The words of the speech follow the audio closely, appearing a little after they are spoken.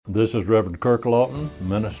This is Reverend Kirk Lawton,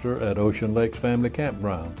 minister at Ocean Lakes Family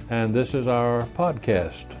Campground, and this is our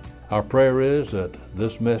podcast. Our prayer is that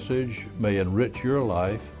this message may enrich your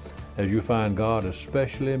life as you find God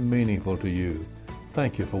especially meaningful to you.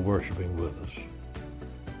 Thank you for worshiping with us.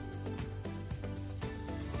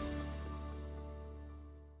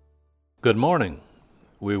 Good morning.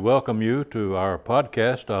 We welcome you to our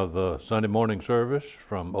podcast of the Sunday morning service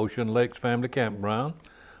from Ocean Lakes Family Campground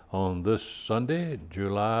on this Sunday,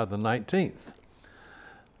 July the 19th.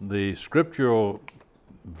 The scriptural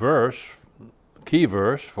verse, key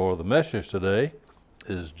verse for the message today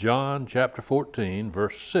is John chapter 14,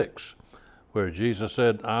 verse 6, where Jesus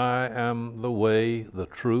said, "I am the way, the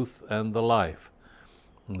truth, and the life."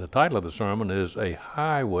 And the title of the sermon is "A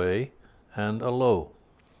Highway and a Low."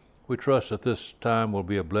 We trust that this time will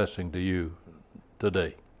be a blessing to you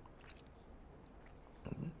today.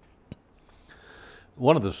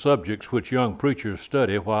 One of the subjects which young preachers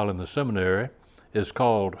study while in the seminary is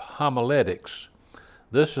called homiletics.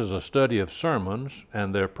 This is a study of sermons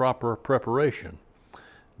and their proper preparation.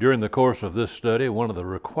 During the course of this study, one of the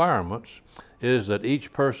requirements is that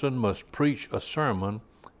each person must preach a sermon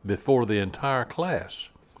before the entire class.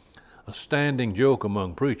 A standing joke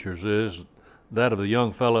among preachers is that of the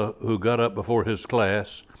young fellow who got up before his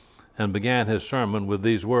class and began his sermon with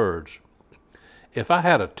these words, "If I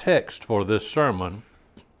had a text for this sermon,"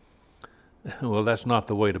 well, that's not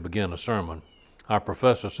the way to begin a sermon. Our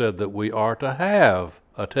professor said that we are to have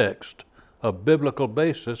a text, a biblical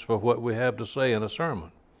basis for what we have to say in a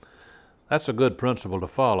sermon. That's a good principle to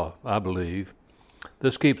follow, I believe.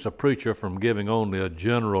 This keeps a preacher from giving only a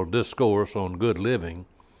general discourse on good living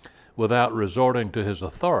without resorting to his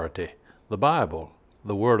authority, the Bible,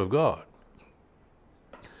 the Word of God.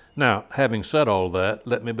 Now, having said all that,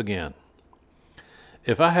 let me begin.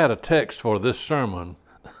 If I had a text for this sermon,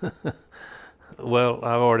 well,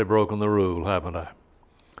 I've already broken the rule, haven't I?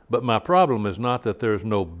 But my problem is not that there's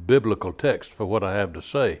no biblical text for what I have to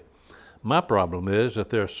say. My problem is that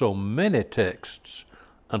there are so many texts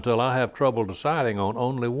until I have trouble deciding on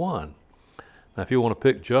only one. Now, if you want to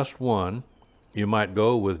pick just one, you might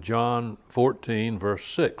go with John 14, verse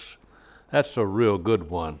 6. That's a real good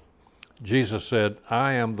one. Jesus said,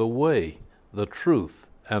 "I am the way, the truth,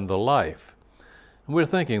 and the life." And we're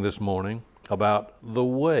thinking this morning about the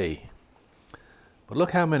way. But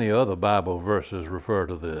look how many other Bible verses refer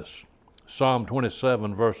to this. Psalm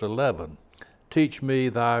 27, verse 11, "Teach me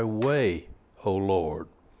thy way, O Lord."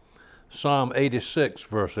 Psalm 86,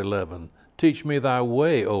 verse 11, "Teach me thy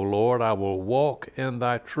way, O Lord, I will walk in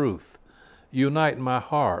thy truth. Unite my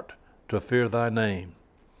heart to fear thy name."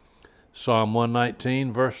 Psalm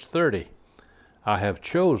 119, verse 30, "I have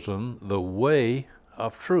chosen the way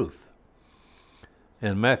of truth."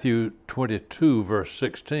 In Matthew 22, verse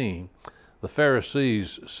 16, the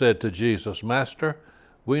Pharisees said to Jesus, "Master,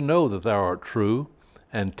 we know that thou art true,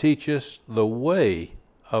 and teachest the way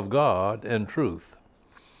of God in truth."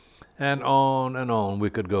 And on we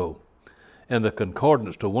could go. In the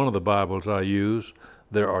concordance to one of the Bibles I use,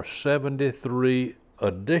 there are 73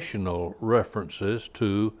 additional references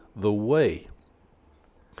to the way.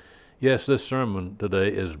 Yes, this sermon today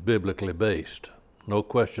is biblically based, no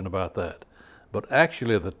question about that. But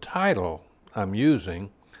actually the title I'm using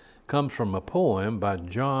comes from a poem by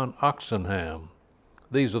John Oxenham.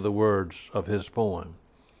 These are the words of his poem.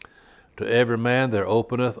 "To every man there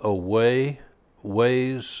openeth a way,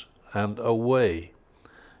 ways, and a way.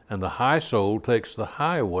 And the high soul takes the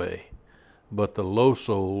highway, but the low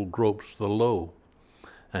soul gropes the low.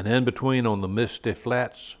 And in between on the misty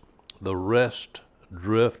flats, the rest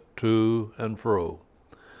drift to and fro.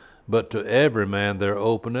 But to every man there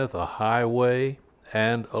openeth a highway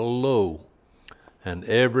and a low, and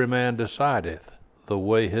every man decideth the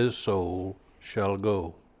way his soul shall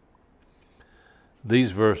go."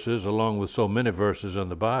 These verses, along with so many verses in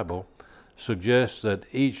the Bible, suggest that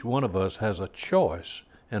each one of us has a choice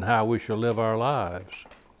in how we shall live our lives.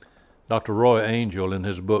 Dr. Roy Angel, in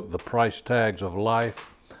his book, The Price Tags of Life,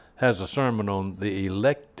 has a sermon on the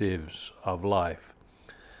electives of life.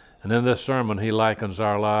 And in this sermon, he likens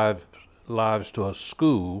our lives to a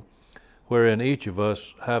school wherein each of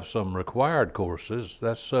us have some required courses,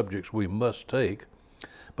 that's subjects we must take,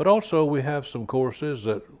 but also we have some courses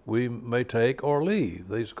that we may take or leave.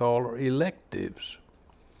 These are called electives.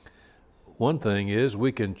 One thing is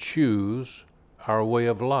we can choose our way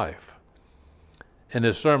of life. In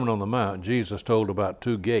his Sermon on the Mount, Jesus told about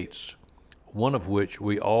two gates, one of which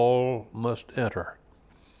we all must enter.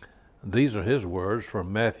 These are his words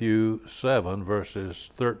from Matthew 7, verses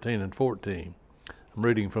 13 and 14. I'm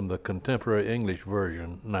reading from the Contemporary English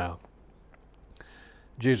Version now.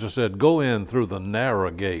 Jesus said, "Go in through the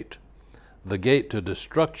narrow gate. The gate to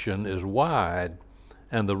destruction is wide,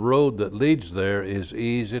 and the road that leads there is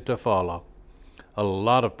easy to follow." A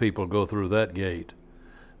lot of people go through that gate.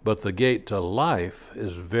 But the gate to life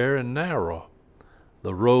is very narrow.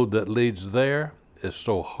 The road that leads there is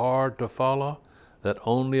so hard to follow that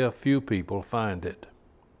only a few people find it.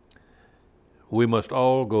 We must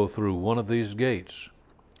all go through one of these gates.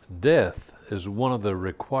 Death is one of the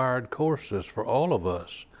required courses for all of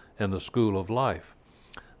us in the school of life.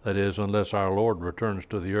 That is, unless our Lord returns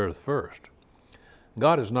to the earth first.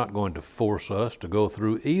 God is not going to force us to go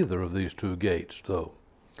through either of these two gates, though.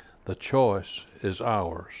 The choice is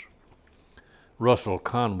ours. Russell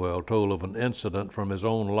Conwell told of an incident from his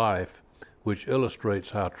own life which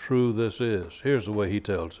illustrates how true this is. Here's the way he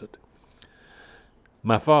tells it.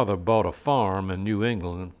 My father bought a farm in New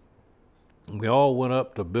England. We all went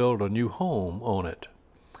up to build a new home on it.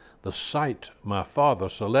 The site my father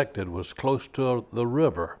selected was close to the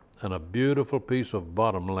river and a beautiful piece of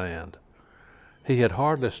bottom land. He had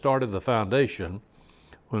hardly started the foundation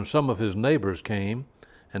when some of his neighbors came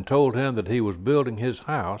and told him that he was building his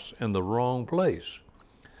house in the wrong place.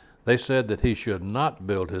 They said that he should not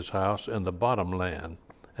build his house in the bottom land,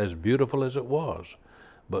 as beautiful as it was,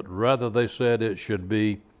 but rather they said it should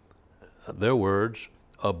be, their words,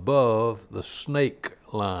 above the snake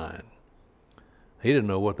line. He didn't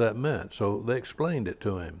know what that meant, so they explained it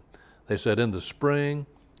to him. They said in the spring,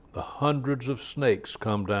 the hundreds of snakes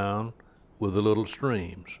come down with the little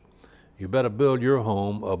streams. You better build your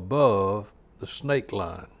home above the snake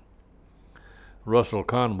line. Russell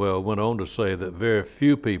Conwell went on to say that very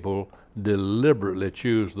few people deliberately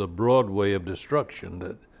choose the broad way of destruction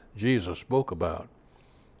that Jesus spoke about.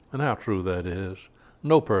 And how true that is.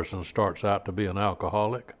 No person starts out to be an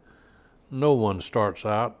alcoholic. No one starts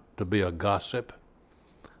out to be a gossip.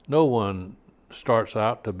 No one starts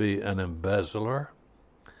out to be an embezzler.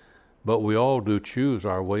 But we all do choose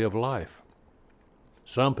our way of life.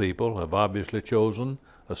 Some people have obviously chosen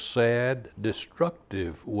a sad,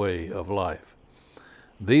 destructive way of life.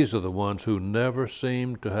 These are the ones who never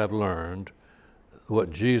seem to have learned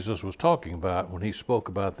what Jesus was talking about when he spoke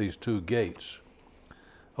about these two gates.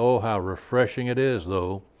 Oh, how refreshing it is,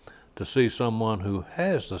 though, to see someone who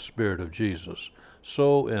has the Spirit of Jesus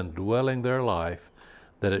so indwelling their life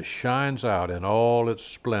that it shines out in all its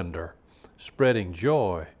splendor, spreading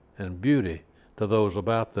joy and beauty to those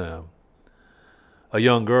about them. A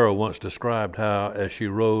young girl once described how, as she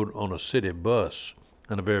rode on a city bus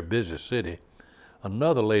in a very busy city,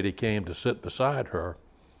 another lady came to sit beside her.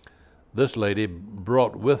 This lady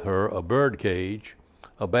brought with her a bird cage,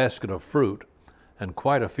 a basket of fruit, and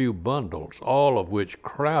quite a few bundles, all of which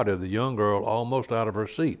crowded the young girl almost out of her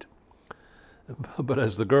seat. But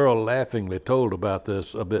as the girl laughingly told about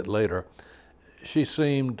this a bit later, she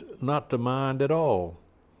seemed not to mind at all.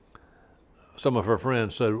 Some of her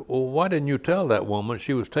friends said, "Well, why didn't you tell that woman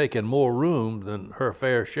she was taking more room than her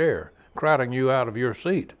fair share, crowding you out of your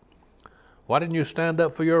seat? Why didn't you stand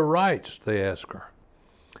up for your rights?" they asked her.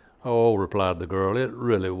 "Oh," replied the girl, "it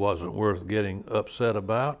really wasn't worth getting upset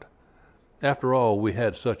about. After all, we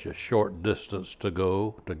had such a short distance to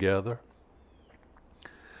go together."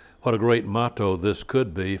 What a great motto this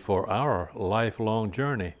could be for our lifelong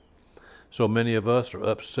journey. So many of us are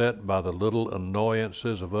upset by the little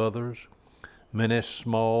annoyances of others. Many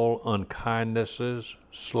small unkindnesses,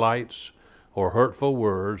 slights, or hurtful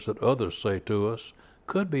words that others say to us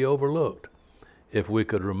could be overlooked if we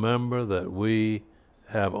could remember that we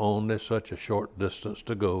have only such a short distance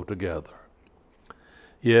to go together.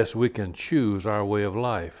 Yes, we can choose our way of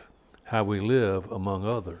life, how we live among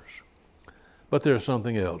others. But there's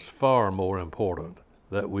something else far more important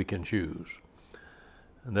that we can choose.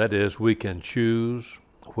 And that is, we can choose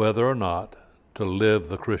whether or not to live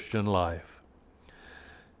the Christian life.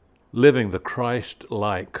 Living the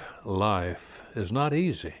Christ-like life is not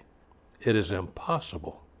easy. It is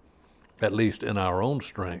impossible, at least in our own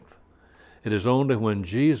strength. It is only when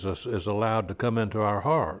Jesus is allowed to come into our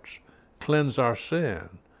hearts, cleanse our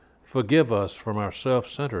sin, forgive us from our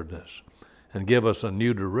self-centeredness, and give us a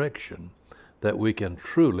new direction that we can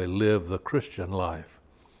truly live the Christian life.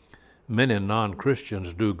 Many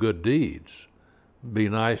non-Christians do good deeds, be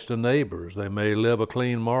nice to neighbors, they may live a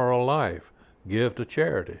clean moral life, give to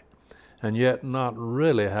charity, and yet not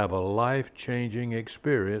really have a life-changing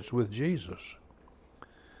experience with Jesus.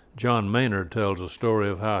 John Maynard tells a story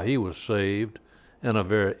of how he was saved in a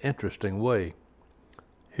very interesting way.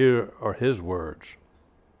 Here are his words.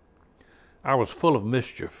 "I was full of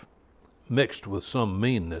mischief, mixed with some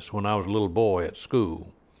meanness when I was a little boy at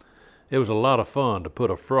school. It was a lot of fun to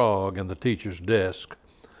put a frog in the teacher's desk,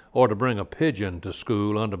 or to bring a pigeon to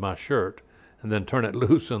school under my shirt and then turn it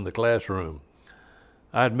loose in the classroom.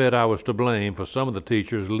 I admit I was to blame for some of the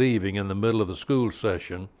teachers leaving in the middle of the school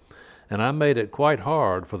session, and I made it quite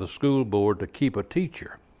hard for the school board to keep a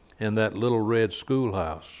teacher in that little red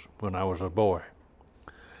schoolhouse when I was a boy.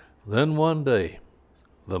 Then one day,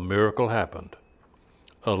 the miracle happened.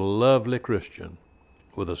 A lovely Christian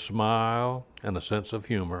with a smile and a sense of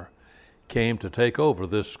humor came to take over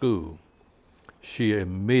this school. She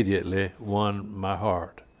immediately won my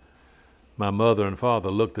heart. My mother and father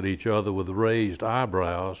looked at each other with raised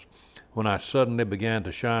eyebrows when I suddenly began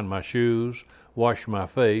to shine my shoes, wash my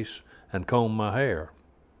face, and comb my hair.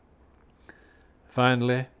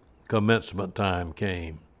 Finally, commencement time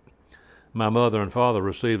came. My mother and father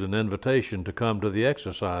received an invitation to come to the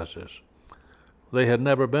exercises. They had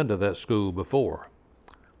never been to that school before.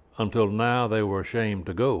 Until now, they were ashamed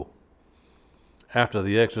to go. After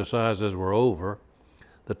the exercises were over,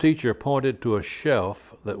 the teacher pointed to a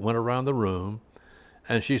shelf that went around the room,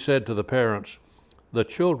 and she said to the parents, "The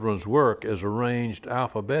children's work is arranged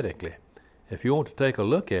alphabetically. If you want to take a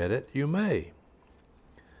look at it, you may."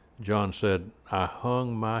 John said, "I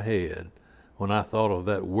hung my head when I thought of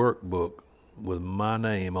that workbook with my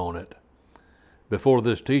name on it. Before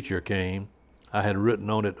this teacher came, I had written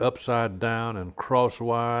on it upside down and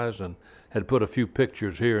crosswise and had put a few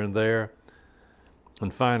pictures here and there.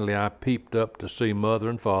 And finally I peeped up to see Mother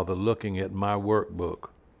and Father looking at my workbook,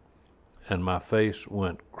 and my face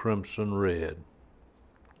went crimson red.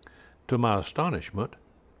 To my astonishment,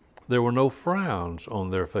 there were no frowns on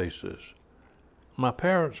their faces. My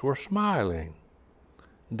parents were smiling.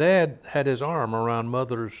 Dad had his arm around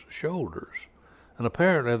Mother's shoulders, and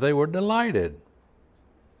apparently they were delighted.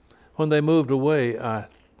 When they moved away, I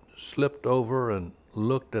slipped over and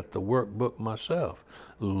looked at the workbook myself.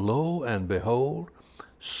 Lo and behold,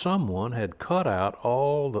 someone had cut out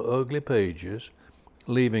all the ugly pages,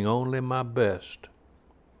 leaving only my best.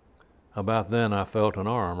 About then I felt an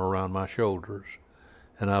arm around my shoulders,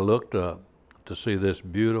 and I looked up to see this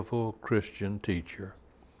beautiful Christian teacher.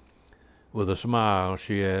 With a smile,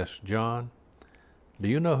 she asked, "John, do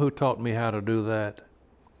you know who taught me how to do that?"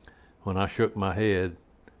 When I shook my head,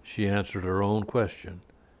 she answered her own question.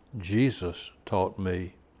 "Jesus taught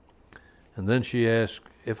me." And then she asked,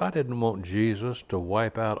 if I didn't want Jesus to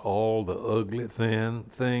wipe out all the ugly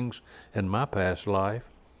things in my past life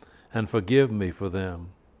and forgive me for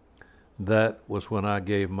them. That was when I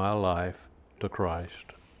gave my life to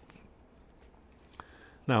Christ.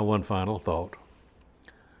 Now, one final thought.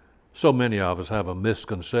 So many of us have a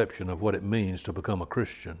misconception of what it means to become a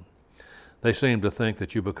Christian. They seem to think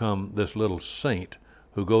that you become this little saint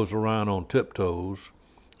who goes around on tiptoes,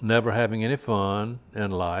 never having any fun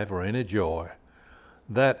in life or any joy.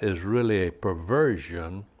 That is really a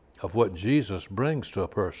perversion of what Jesus brings to a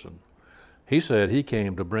person. He said he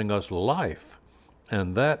came to bring us life,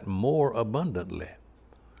 and that more abundantly.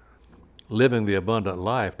 Living the abundant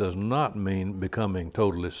life does not mean becoming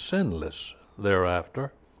totally sinless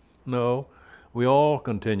thereafter. No, we all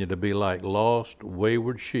continue to be like lost,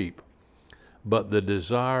 wayward sheep. But the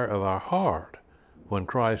desire of our heart, when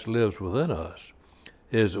Christ lives within us,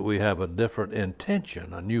 is that we have a different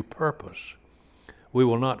intention, a new purpose. We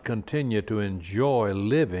will not continue to enjoy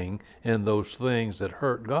living in those things that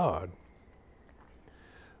hurt God.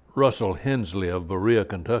 Russell Hensley of Berea,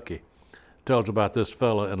 Kentucky, tells about this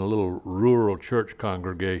fellow in a little rural church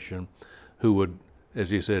congregation who would,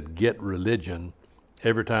 as he said, get religion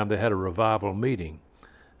every time they had a revival meeting.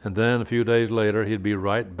 And then a few days later, he'd be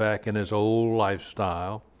right back in his old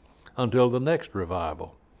lifestyle until the next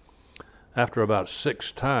revival. After about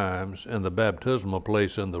 6 times in the baptismal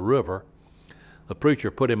place in the river, the preacher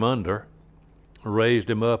put him under, raised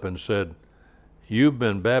him up, and said, "You've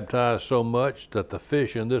been baptized so much that the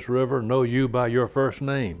fish in this river know you by your first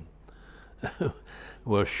name."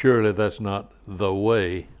 Well, surely that's not the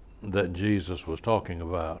way that Jesus was talking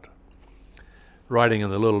about. Writing in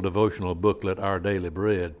the little devotional booklet, Our Daily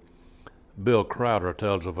Bread, Bill Crowder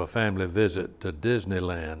tells of a family visit to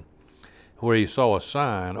Disneyland, where he saw a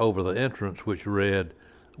sign over the entrance which read,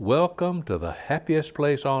 "Welcome to the happiest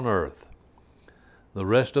place on earth." The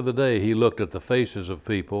rest of the day he looked at the faces of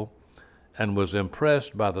people and was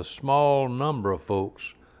impressed by the small number of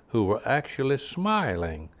folks who were actually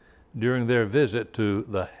smiling during their visit to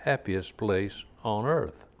the happiest place on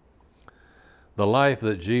earth. The life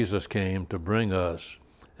that Jesus came to bring us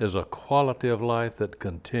is a quality of life that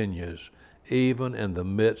continues even in the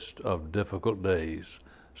midst of difficult days,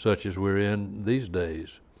 such as we're in these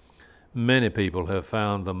days. Many people have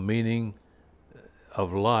found the meaning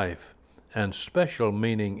of life and special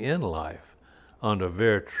meaning in life under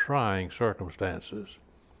very trying circumstances.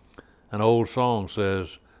 An old song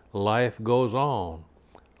says, life goes on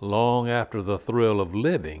long after the thrill of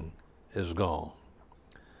living is gone.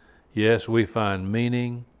 Yes, we find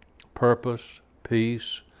meaning, purpose,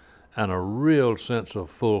 peace, and a real sense of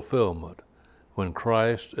fulfillment when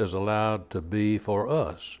Christ is allowed to be for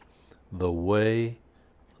us the way,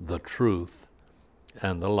 the truth,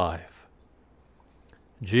 and the life.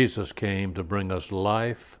 Jesus came to bring us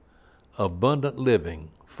life, abundant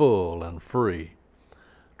living, full and free.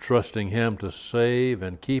 Trusting Him to save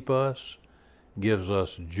and keep us gives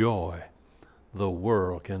us joy the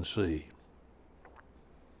world can see.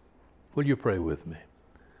 Will you pray with me?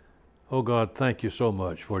 Oh God, thank you so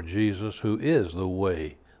much for Jesus, who is the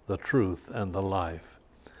way, the truth, and the life.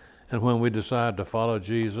 And when we decide to follow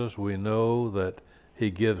Jesus, we know that He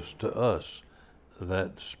gives to us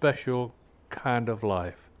that special kind of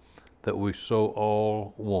life that we so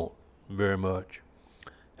all want very much.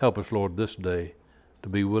 Help us, Lord, this day to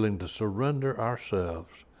be willing to surrender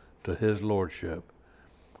ourselves to His Lordship,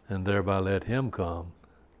 and thereby let Him come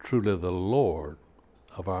truly the Lord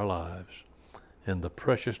of our lives. In the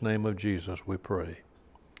precious name of Jesus we pray.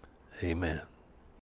 Amen.